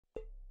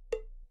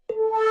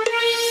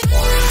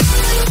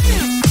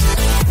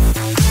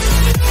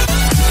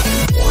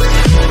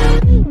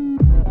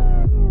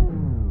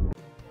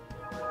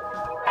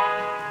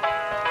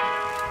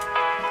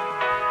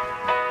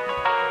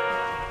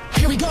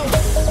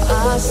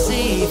I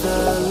see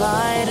the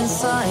light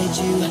inside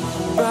you,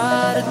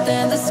 brighter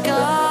than the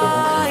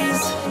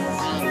skies.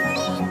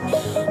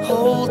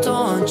 Hold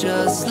on,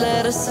 just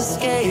let us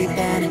escape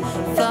and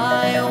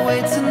fly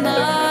away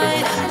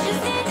tonight.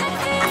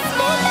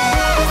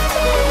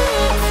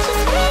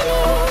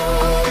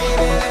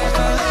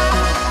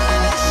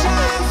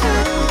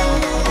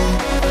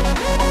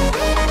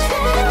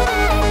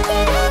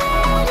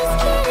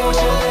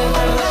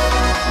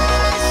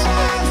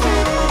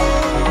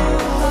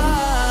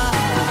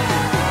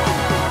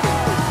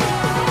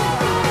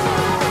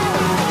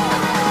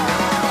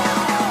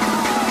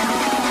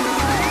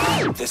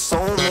 There's so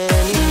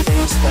many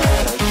things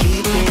that I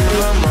keep in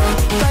my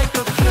mind, like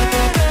a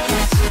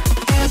place.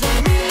 There's a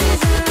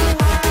reason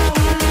why.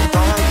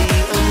 All the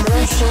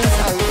emotions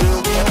I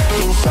built up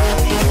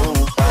inside you.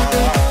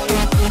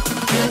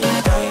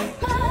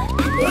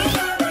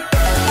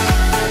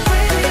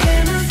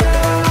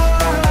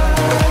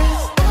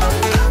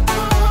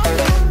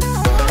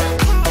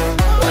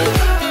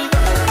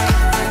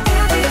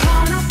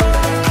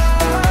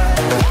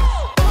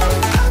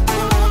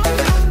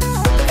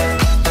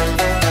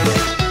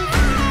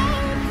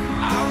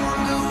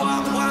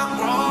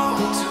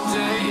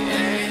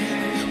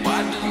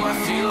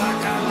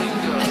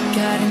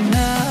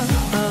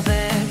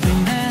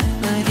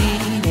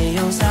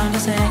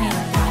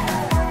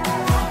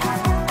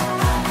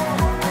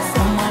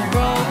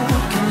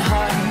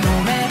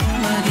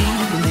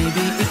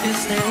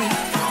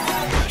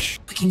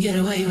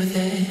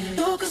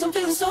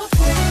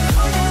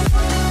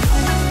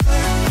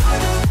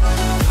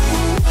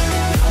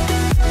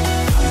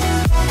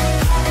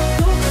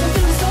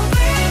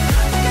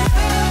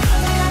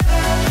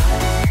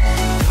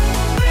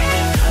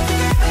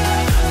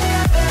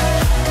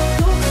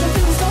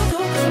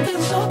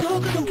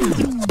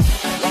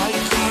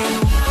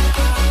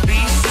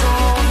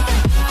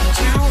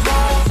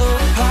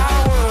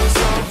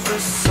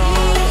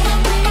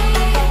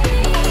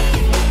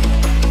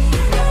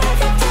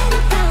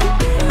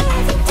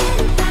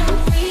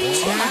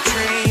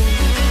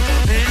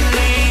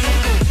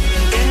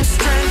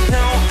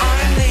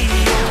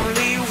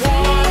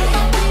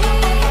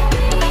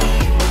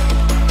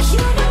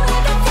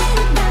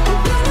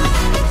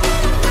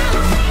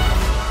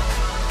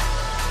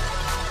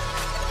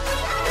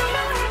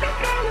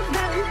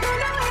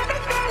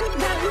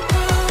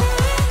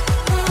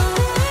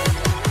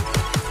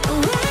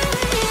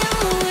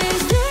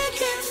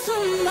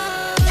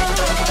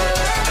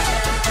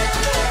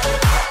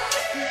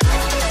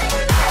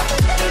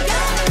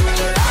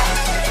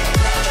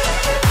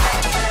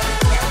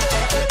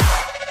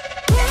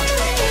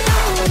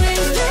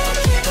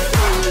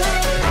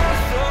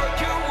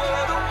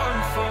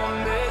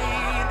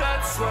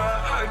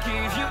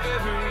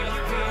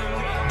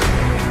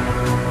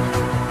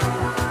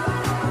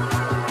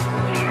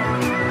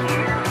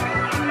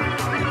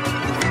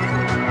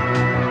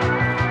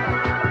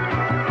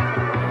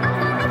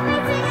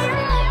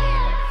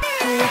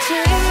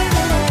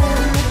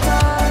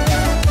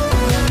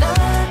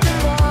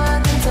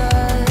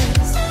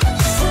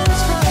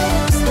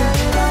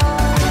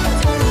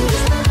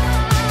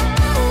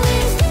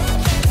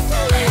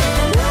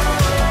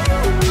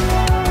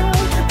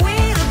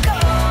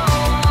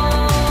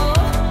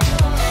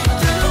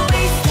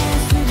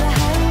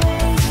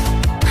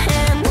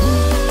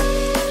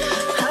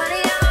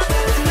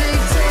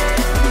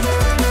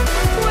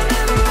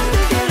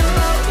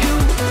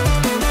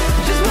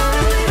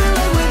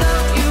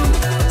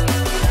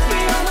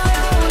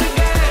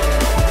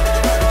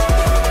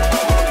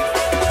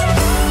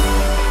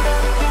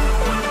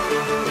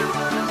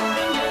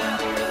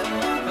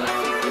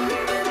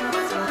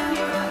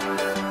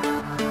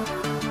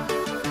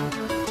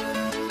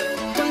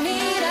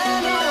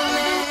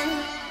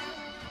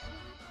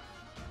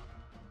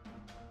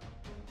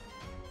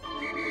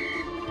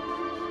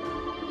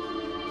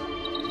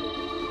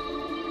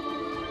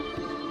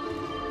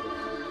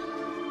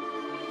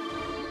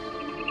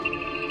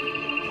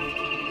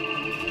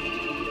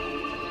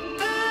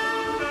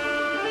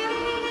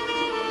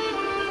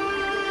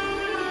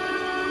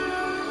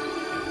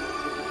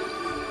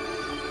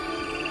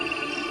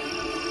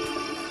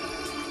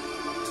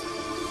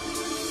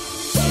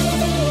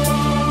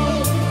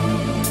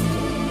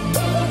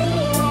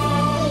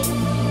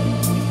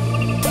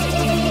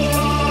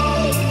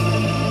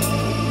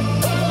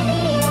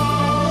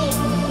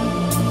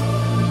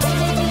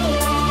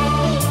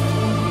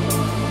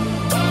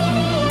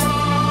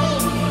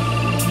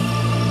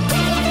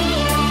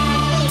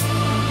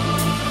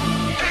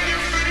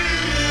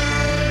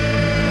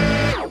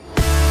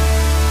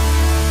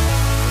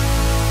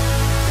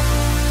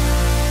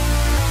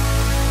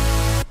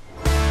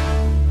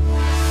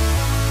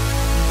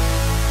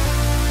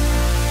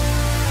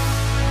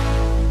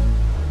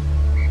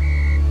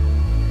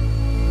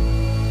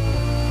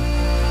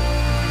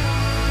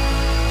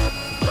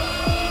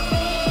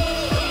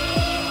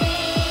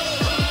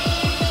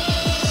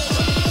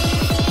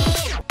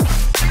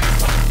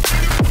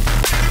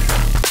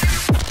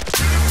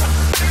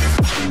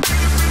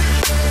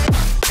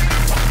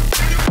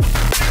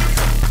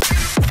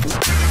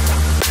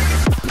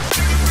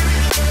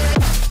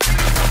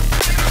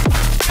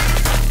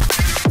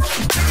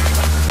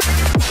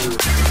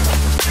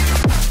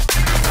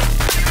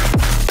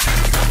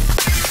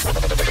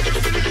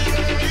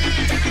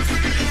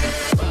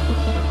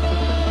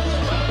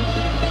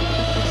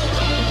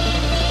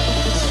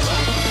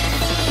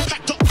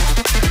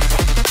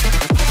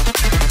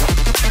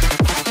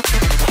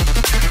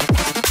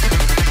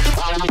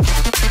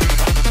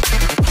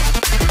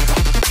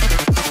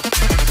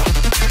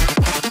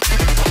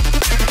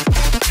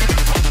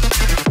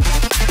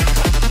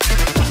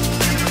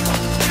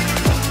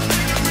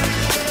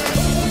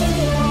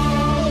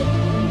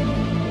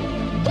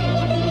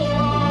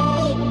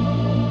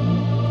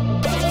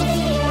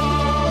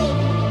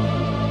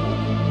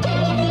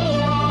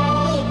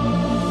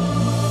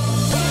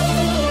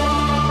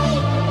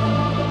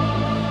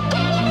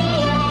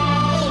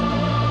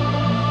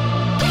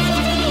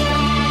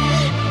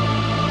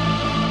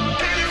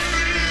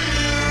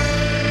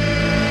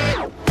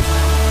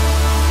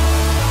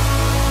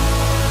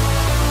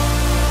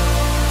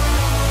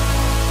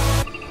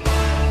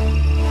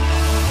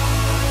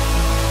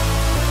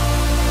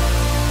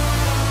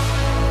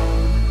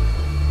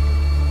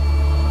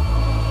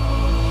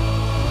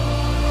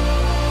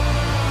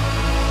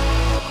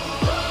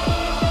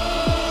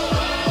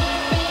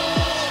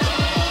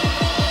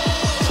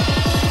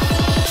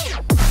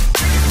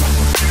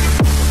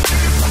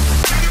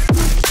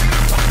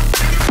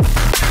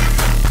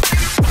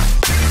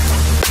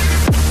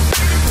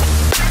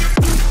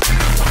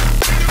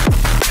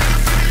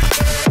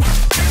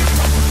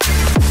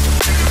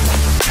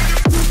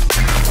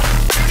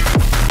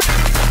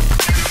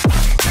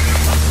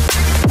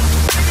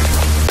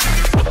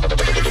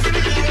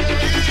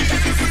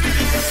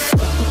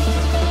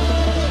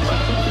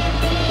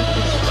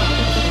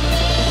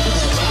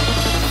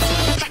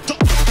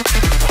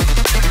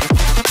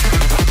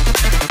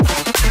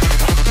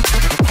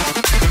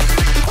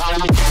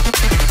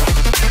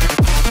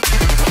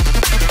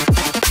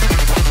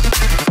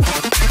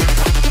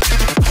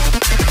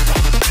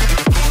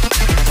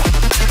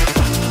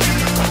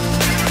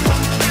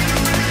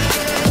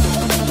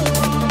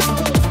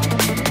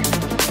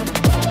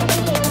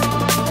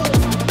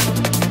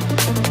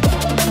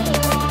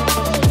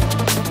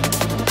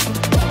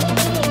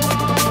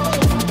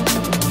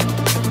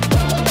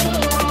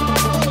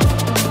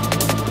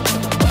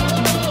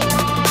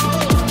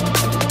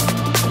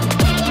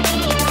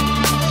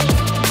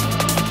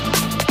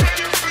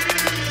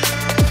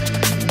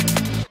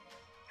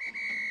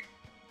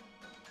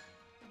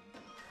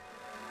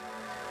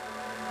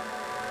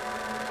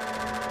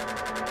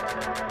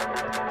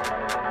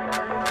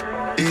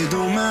 It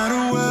don't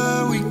matter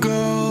where we go,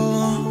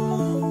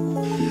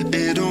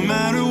 it don't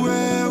matter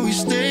where we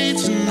stay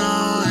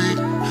tonight.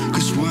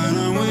 'Cause when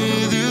I'm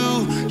with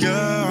you,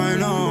 yeah, I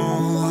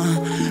know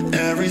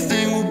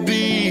everything will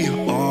be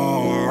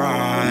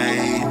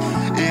alright.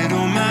 It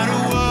don't matter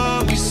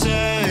what we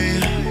say,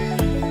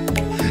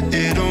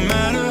 it don't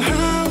matter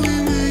how we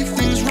make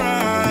things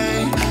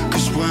right.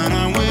 'Cause when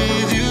I'm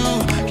with you,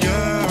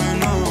 yeah, I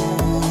know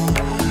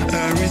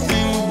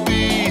everything will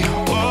be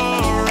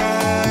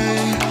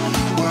alright.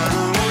 When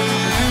I'm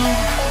with you,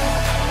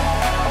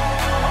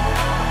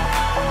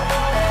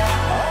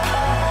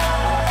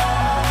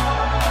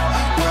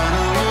 when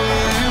I'm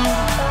with you,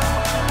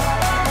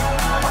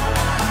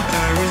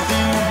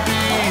 everything will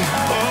be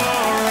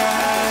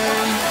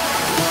alright.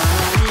 When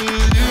I'm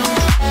with you,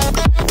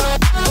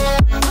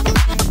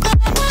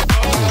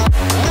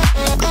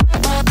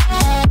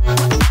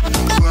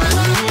 when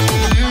I'm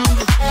with you,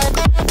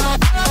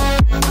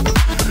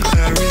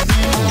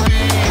 everything will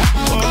be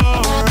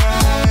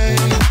alright.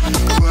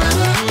 When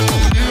I'm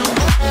with you,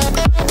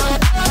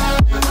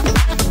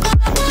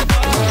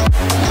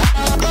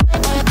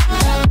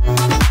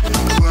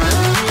 when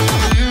I'm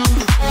with you,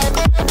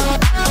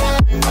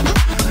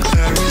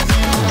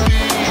 everything will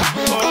be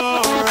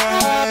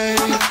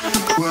alright.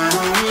 When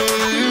I'm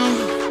with you.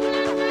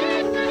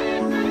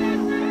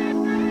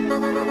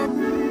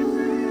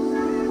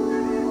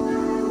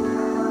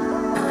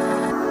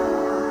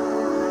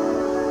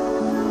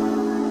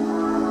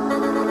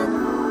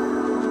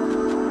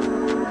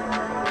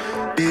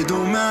 It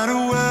don't matter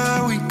where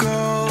we go,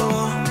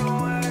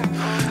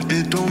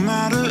 it don't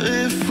matter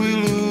if we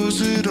lose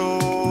it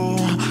all.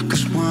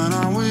 'Cause when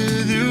I'm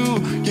with you,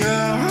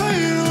 yeah, I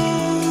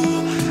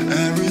know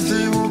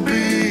everything will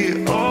be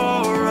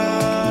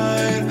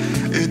alright.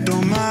 It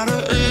don't matter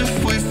if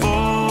we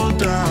fall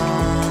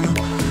down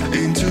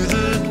into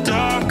the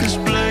darkest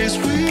place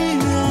we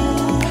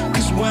know.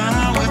 'Cause when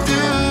I'm with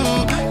you,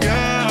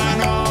 yeah, I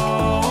know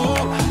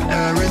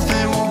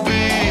everything will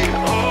be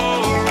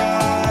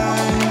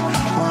alright.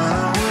 When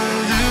I'm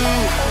with you,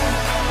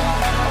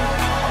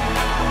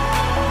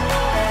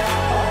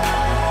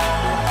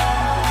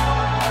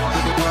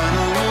 when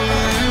I'm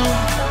with you,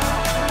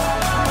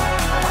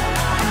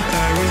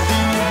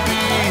 everything will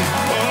be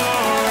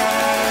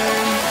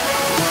alright.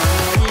 When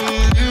I'm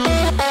with you,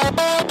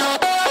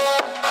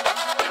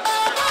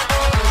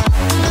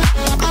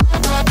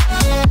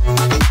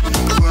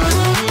 when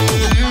I'm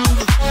with you,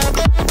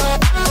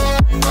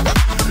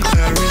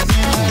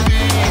 everything will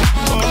be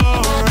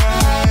alright.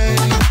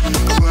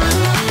 When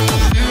I'm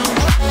with you,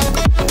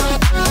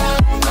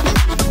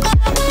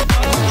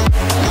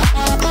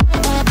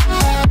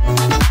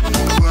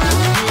 when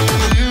I'm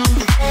with you,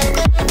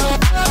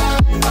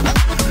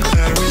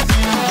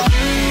 everything will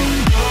be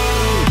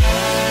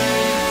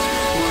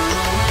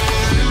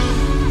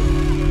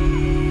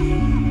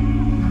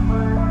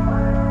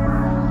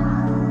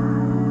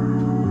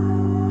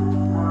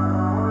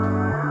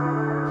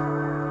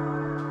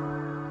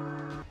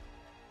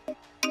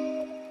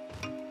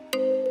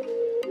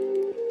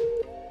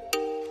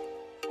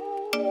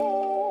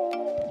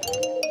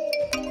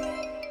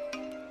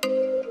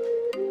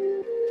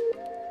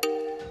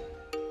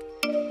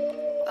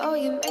Oh,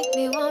 you make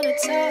me wanna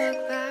talk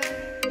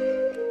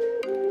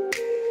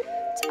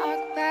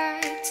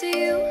back to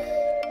you.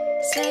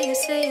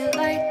 Say it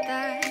like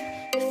that.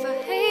 If I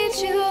hate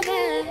you,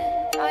 then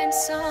find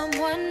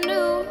someone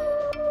new,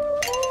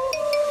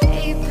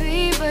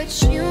 baby. But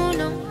you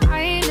know